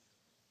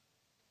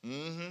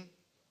 The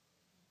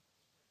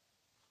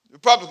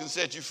Republicans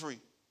set you free.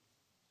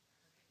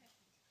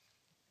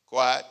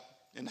 Quiet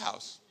in the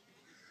house.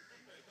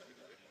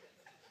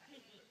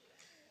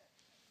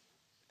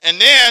 And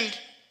then,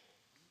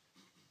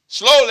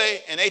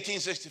 slowly, in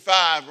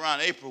 1865,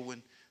 around April,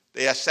 when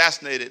they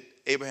assassinated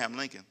Abraham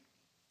Lincoln,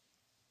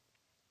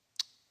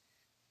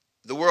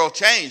 the world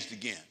changed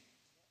again.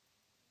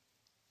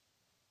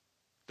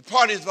 The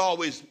parties have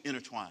always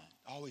intertwined,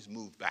 always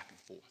moved back and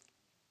forth.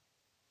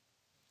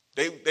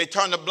 They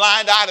turned a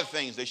blind eye to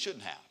things they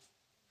shouldn't have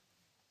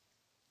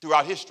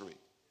throughout history.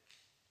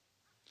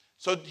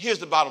 So here's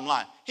the bottom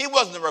line. He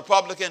wasn't a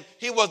Republican.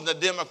 He wasn't a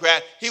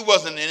Democrat. He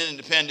wasn't an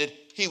independent.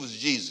 He was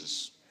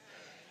Jesus.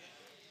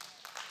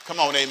 Come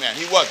on, amen.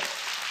 He wasn't.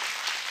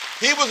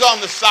 He was on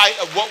the side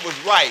of what was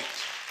right.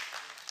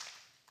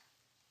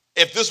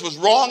 If this was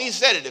wrong, he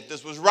said it. If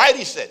this was right,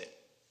 he said it.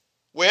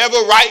 Wherever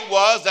right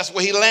was, that's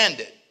where he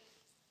landed.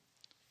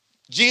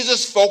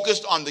 Jesus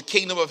focused on the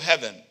kingdom of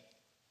heaven.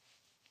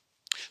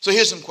 So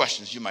here's some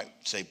questions. You might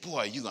say,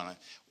 boy,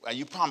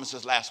 you promised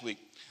us last week.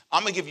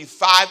 I'm going to give you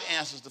 5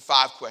 answers to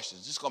 5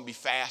 questions. It's going to be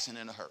fast and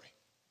in a hurry.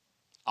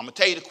 I'm going to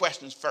tell you the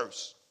questions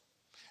first,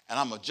 and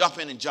I'm going to jump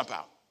in and jump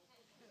out.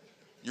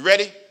 You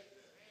ready?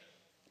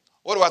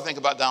 What do I think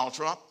about Donald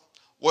Trump?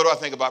 What do I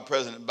think about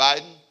President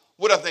Biden?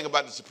 What do I think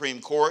about the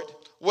Supreme Court?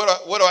 What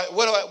do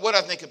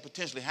I think could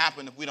potentially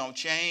happen if we don't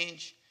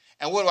change?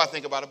 And what do I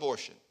think about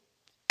abortion?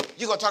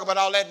 You're going to talk about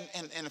all that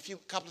in a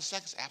couple of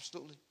seconds?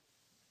 Absolutely.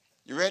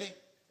 You ready?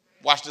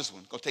 Watch this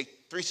one. It's going to take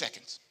 3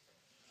 seconds.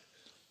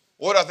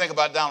 What do I think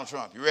about Donald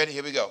Trump? You ready?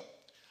 Here we go.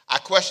 I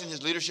question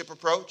his leadership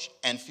approach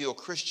and feel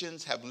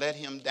Christians have let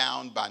him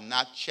down by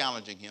not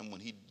challenging him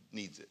when he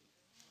needs it.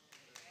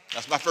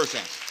 That's my first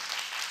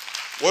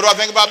answer. What do I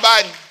think about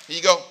Biden? Here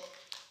you go.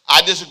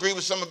 I disagree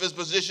with some of his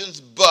positions,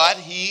 but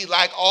he,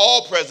 like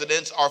all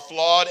presidents, are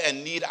flawed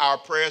and need our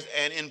prayers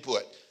and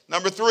input.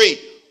 Number 3,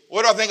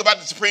 what do I think about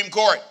the Supreme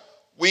Court?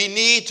 We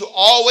need to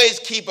always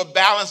keep a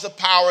balance of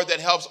power that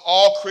helps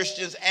all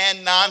Christians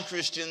and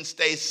non-Christians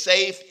stay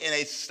safe in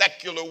a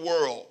secular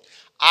world.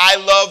 I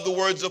love the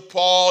words of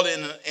Paul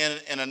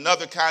in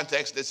another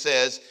context that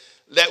says,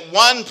 let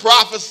one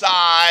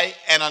prophesy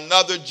and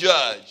another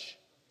judge.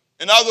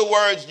 In other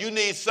words, you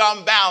need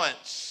some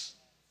balance.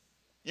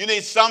 You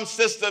need some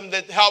system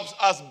that helps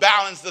us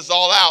balance this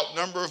all out.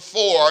 Number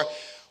 4,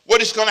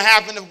 what is going to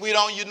happen if we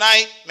don't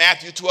unite?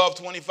 Matthew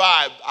 12:25.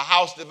 A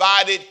house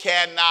divided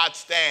cannot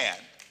stand.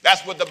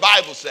 That's what the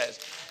Bible says.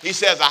 He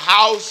says a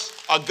house,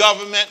 a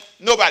government,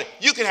 nobody.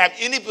 You can have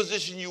any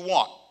position you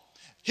want.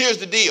 Here's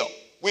the deal.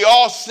 We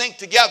all sink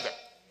together.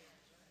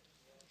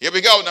 Here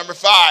we go. Number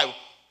 5.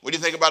 What do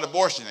you think about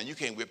abortion? And you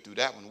can't whip through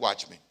that one.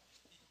 Watch me.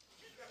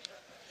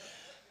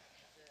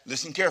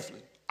 Listen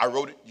carefully. I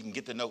wrote it. You can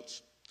get the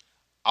notes.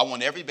 I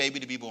want every baby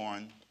to be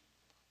born,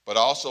 but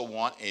I also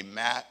want a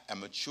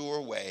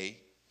mature way.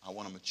 I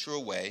want a mature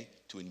way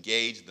to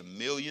engage the 1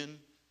 million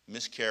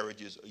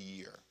miscarriages a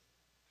year.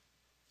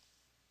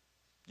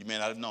 You may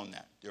not have known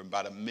that. There are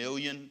about 1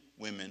 million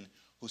women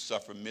who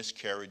suffer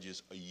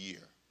miscarriages a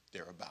year,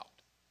 thereabout.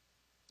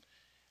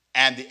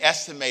 And the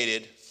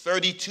estimated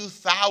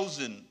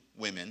 32,000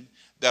 women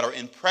that are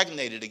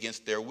impregnated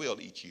against their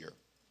will each year.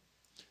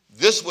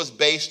 This was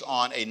based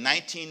on a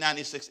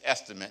 1996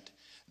 estimate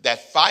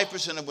that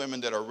 5% of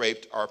women that are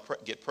raped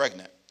get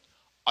pregnant.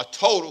 A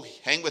total,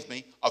 hang with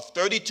me, of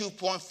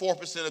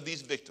 32.4% of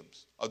these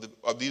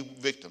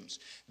victims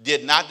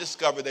did not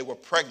discover they were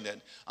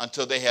pregnant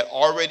until they had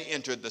already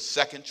entered the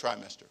 2nd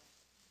trimester.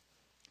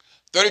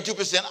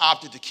 32%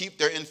 opted to keep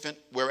their infant,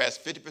 whereas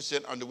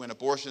 50% underwent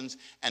abortions,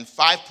 and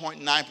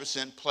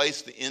 5.9%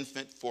 placed the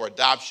infant for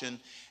adoption,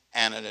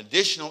 and an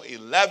additional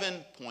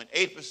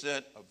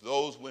 11.8% of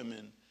those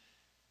women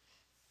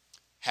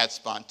had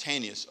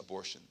spontaneous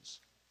abortions.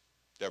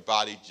 Their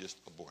body just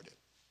aborted.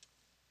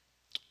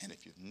 And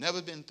if you've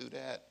never been through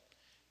that,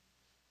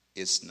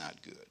 it's not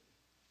good.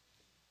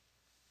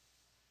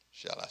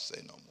 Shall I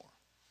say no more?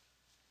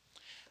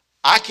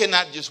 I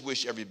cannot just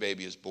wish every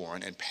baby is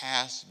born and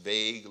pass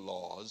vague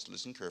laws.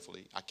 Listen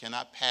carefully. I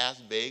cannot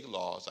pass vague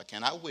laws. I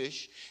cannot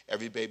wish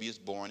every baby is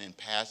born and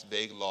pass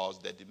vague laws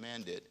that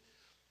demand it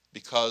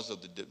because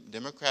of the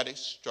democratic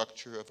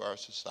structure of our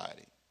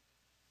society.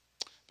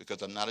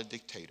 Because I'm not a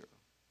dictator.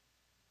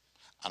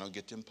 I don't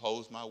get to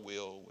impose my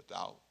will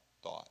without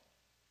thought.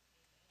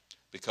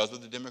 Because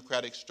of the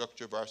democratic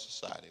structure of our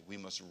society, we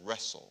must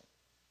wrestle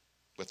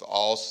with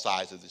all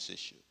sides of this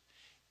issue,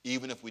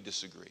 even if we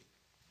disagree.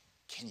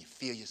 Can you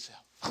feel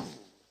yourself?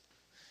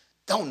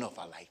 Don't know if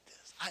I like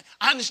this.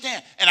 I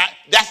understand. And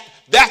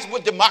that's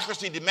what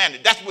democracy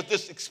demanded. That's what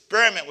this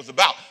experiment was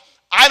about.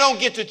 I don't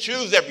get to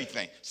choose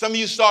everything. Some of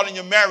you saw it in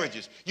your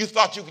marriages. You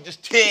thought you could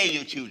just tell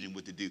your children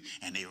what to do,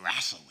 and they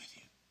wrestle with you.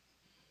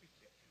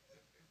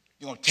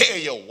 You're going to tell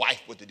your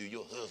wife what to do,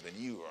 your husband,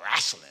 you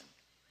wrestling.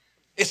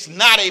 It's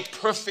not a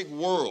perfect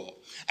world.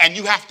 And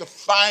you have to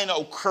find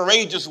a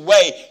courageous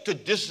way to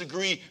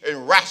disagree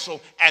and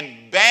wrestle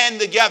and band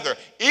together.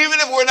 Even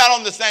if we're not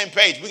on the same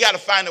page, we got to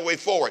find a way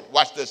forward.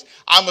 Watch this.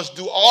 I must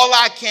do all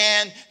I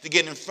can to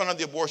get in front of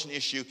the abortion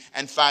issue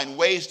and find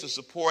ways to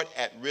support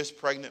at-risk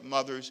pregnant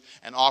mothers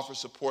and offer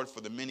support for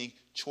the many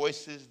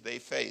choices they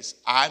face.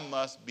 I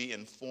must be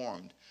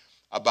informed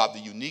about the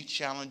unique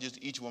challenges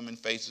each woman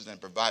faces and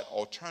provide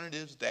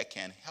alternatives that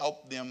can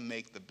help them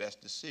make the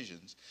best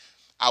decisions.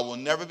 I will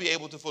never be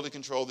able to fully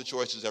control the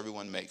choices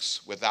everyone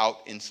makes without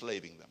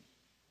enslaving them.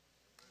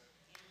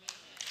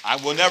 I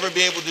will never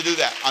be able to do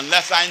that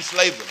unless I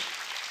enslave them.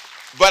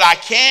 But I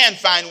can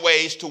find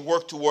ways to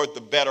work toward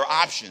the better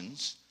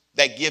options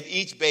that give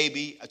each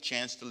baby a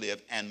chance to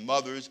live and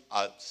mothers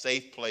a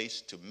safe place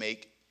to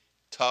make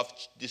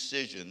tough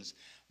decisions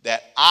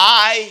that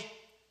I,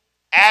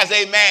 as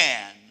a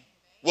man,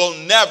 will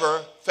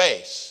never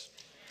face.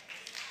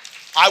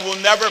 I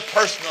will never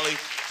personally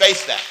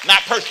face that. Not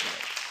personally.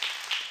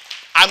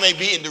 I may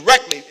be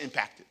indirectly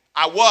impacted.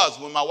 I was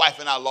when my wife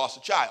and I lost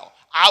a child.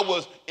 I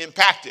was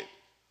impacted.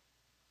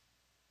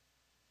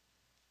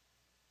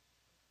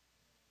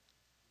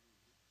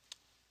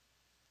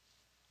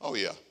 Oh,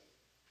 yeah.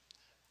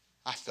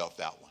 I felt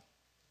that one.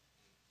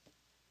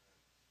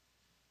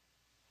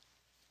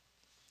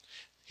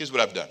 Here's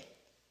what I've done.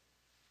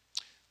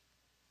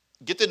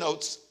 Get the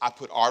notes. I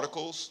put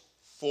articles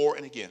for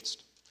and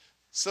against.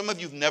 Some of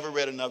you have never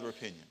read another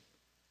opinion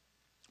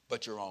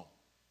but your own.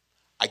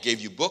 I gave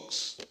you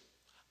books.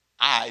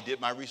 I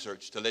did my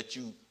research to let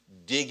you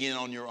dig in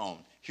on your own.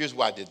 Here's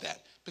why I did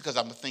that. Because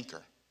I'm a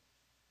thinker.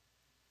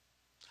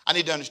 I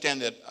need to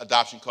understand that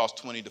adoption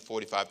costs $20,000 to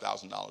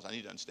 $45,000. I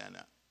need to understand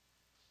that.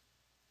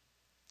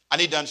 I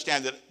need to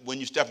understand that when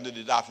you step into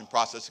the adoption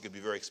process, it can be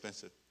very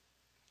expensive.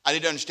 I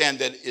need to understand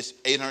that it's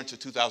 $800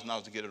 to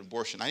 $2,000 to get an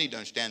abortion. I need to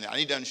understand that. I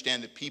need to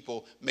understand that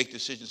people make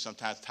decisions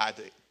sometimes tied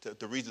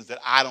to reasons that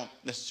I don't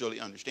necessarily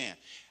understand.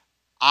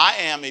 I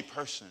am a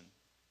person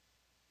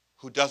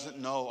who doesn't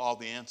know all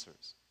the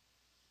answers.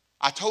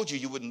 I told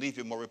you wouldn't leave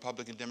here more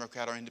Republican,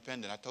 Democrat, or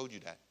Independent. I told you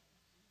that.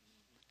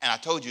 And I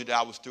told you that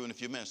I was through in a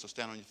few minutes, so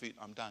stand on your feet.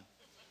 I'm done.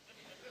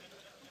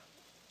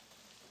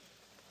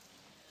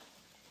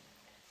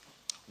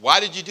 Why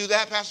did you do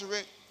that, Pastor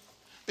Rick?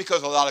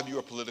 Because a lot of you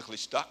are politically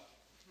stuck.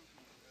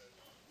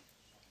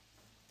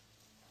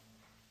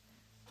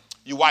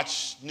 You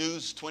watch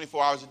news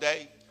 24 hours a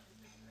day,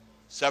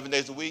 7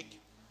 days a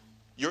week.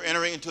 You're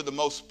entering into the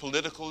most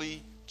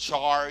politically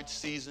charged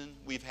season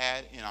we've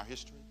had in our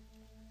history.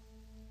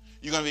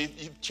 You're going to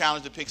be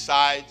challenged to pick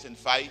sides and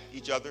fight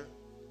each other.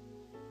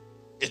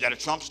 Is that a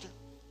Trumpster?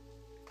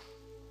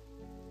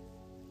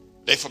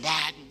 They for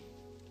Biden.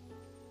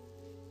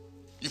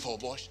 You for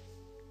abortion?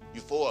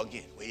 You for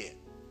again? Where you at?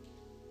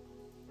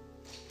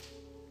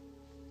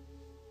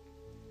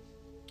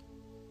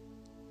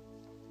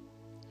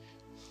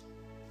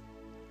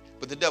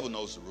 But the devil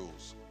knows the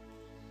rules.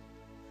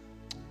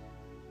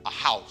 A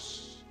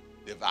house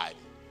divided.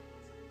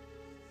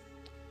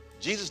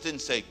 Jesus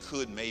didn't say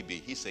could, maybe.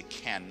 He said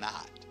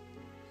cannot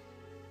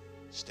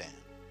stand.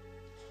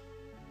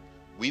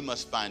 We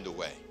must find a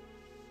way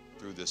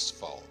through this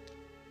fault.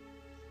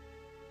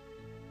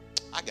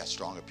 I got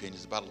strong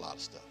opinions about a lot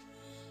of stuff.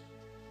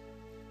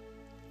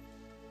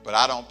 But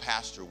I don't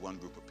pastor one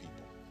group of people.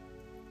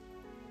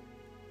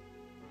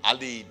 I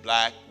lead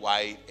black,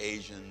 white,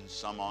 Asian,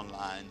 some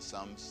online,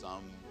 some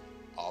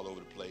all over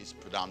the place,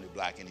 predominantly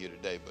black in here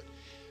today.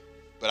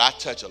 But I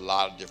touch a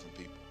lot of different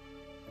people.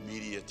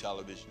 Media,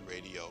 television,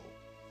 radio,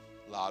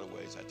 a lot of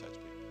ways I touch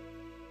people.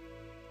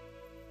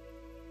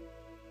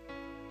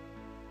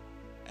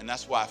 And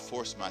that's why I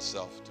force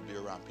myself to be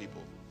around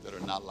people that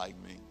are not like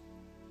me.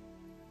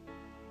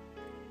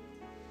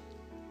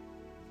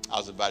 I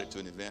was invited to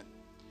an event,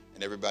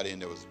 and everybody in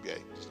there was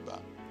gay, just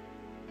about.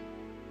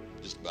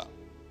 Just about.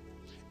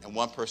 And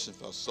one person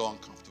felt so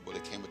uncomfortable. They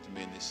came up to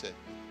me and they said,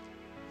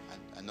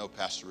 I know,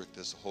 Pastor Rick,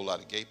 there's a whole lot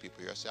of gay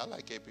people here. I said, I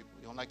like gay people.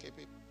 You don't like gay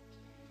people?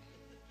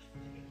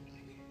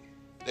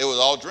 They was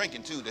all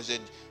drinking, too. They said,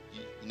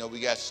 you know,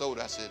 we got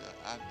soda. I said,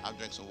 I'll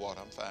drink some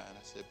water. I'm fine.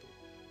 I said, but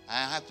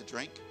I don't have to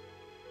drink.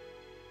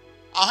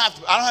 I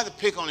don't have to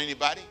pick on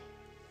anybody.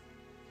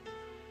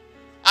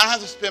 I don't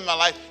have to spend my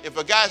life. If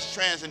a guy's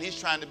trans and he's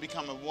trying to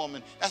become a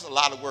woman, that's a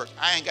lot of work.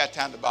 I ain't got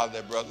time to bother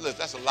that brother. Look,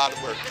 that's a lot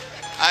of work.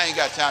 I ain't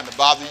got time to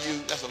bother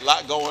you. That's a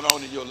lot going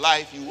on in your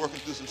life. You working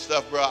through some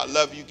stuff, bro. I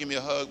love you. Give me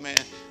a hug, man.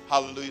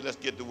 Hallelujah. Let's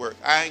get to work.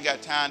 I ain't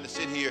got time to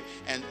sit here,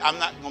 and I'm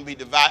not going to be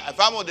divided. If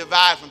I'm going to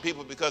divide from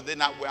people because they're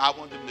not where I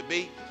want them to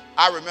be,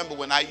 I remember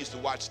when I used to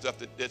watch stuff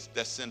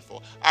that's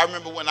sinful. I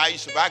remember when I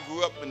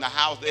grew up in the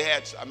house, they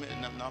had,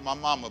 not my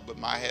mama, but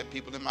I had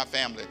people in my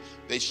family.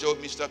 They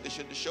showed me stuff they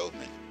shouldn't have showed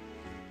me.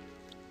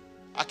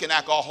 I can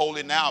act all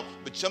holy now,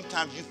 but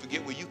sometimes you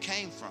forget where you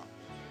came from.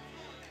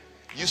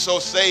 You so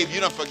saved, you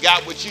done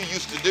forgot what you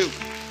used to do.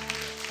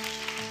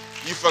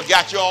 You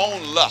forgot your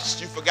own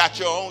lust. You forgot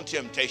your own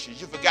temptations.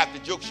 You forgot the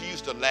jokes you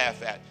used to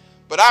laugh at.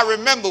 But I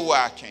remember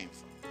where I came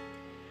from.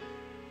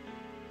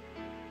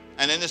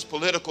 And in this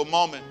political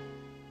moment,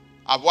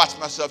 I've watched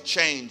myself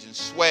change and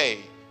sway.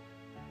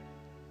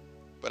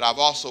 But I've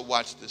also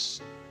watched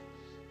this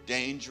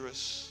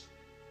dangerous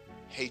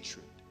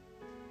hatred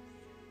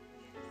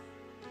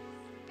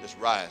just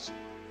rising.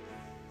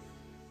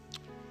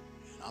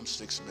 And I'm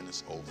 6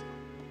 minutes over.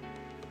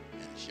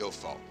 And it's your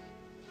fault.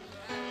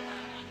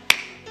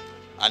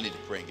 I need to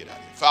pray and get out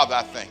of here. Father,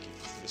 I thank you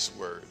for this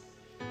word.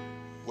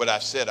 What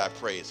I've said, I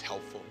pray, is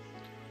helpful.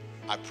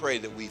 I pray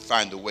that we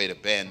find a way to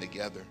band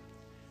together.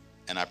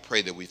 And I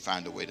pray that we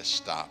find a way to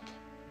stop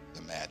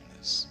the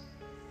madness.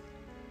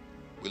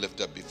 We lift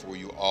up before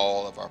you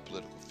all of our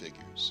political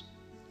figures,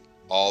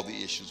 all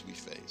the issues we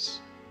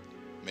face.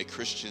 May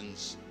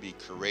Christians be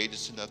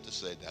courageous enough to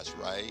say that's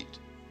right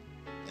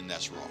and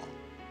that's wrong.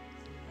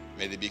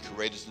 May they be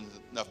courageous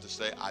enough to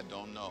say, I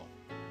don't know.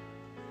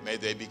 May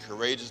they be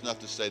courageous enough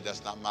to say,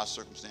 that's not my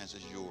circumstance,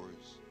 it's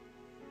yours.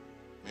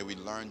 May we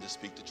learn to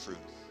speak the truth.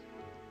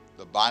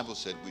 The Bible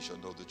said we shall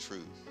know the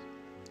truth,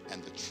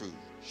 and the truth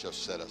shall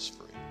set us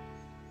free.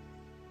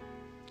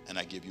 And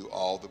I give you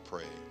all the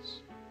praise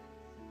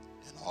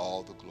and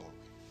all the glory.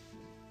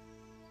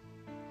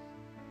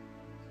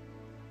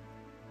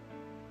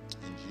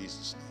 In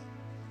Jesus' name.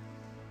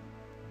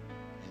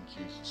 In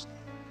Jesus' name.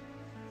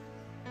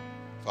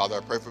 Father,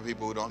 I pray for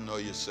people who don't know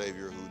your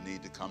Savior, who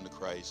need to come to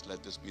Christ.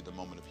 Let this be the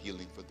moment of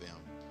healing for them.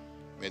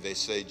 May they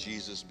say,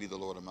 Jesus, be the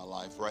Lord of my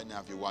life. Right now,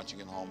 if you're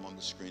watching at home on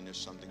the screen, there's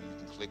something you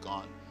can click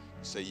on.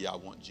 Say, yeah, I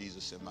want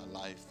Jesus in my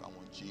life. I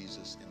want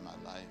Jesus in my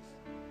life.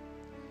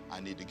 I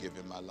need to give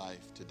him my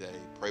life today.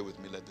 Pray with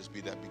me. Let this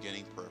be that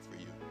beginning prayer for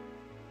you.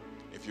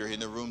 If you're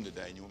in the room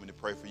today and you want me to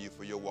pray for you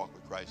for your walk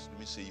with Christ, let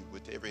me see you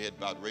with every head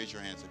bowed. Raise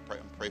your hands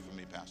and pray for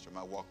me, Pastor.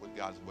 My walk with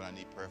God is what I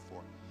need prayer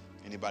for.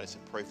 Anybody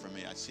said, pray for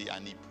me? I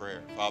need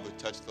prayer. Father,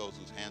 touch those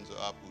whose hands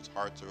are up, whose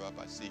hearts are up.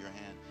 I see your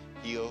hand.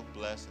 Heal,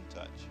 bless, and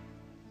touch.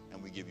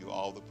 And we give you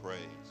all the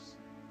praise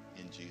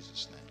in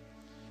Jesus' name.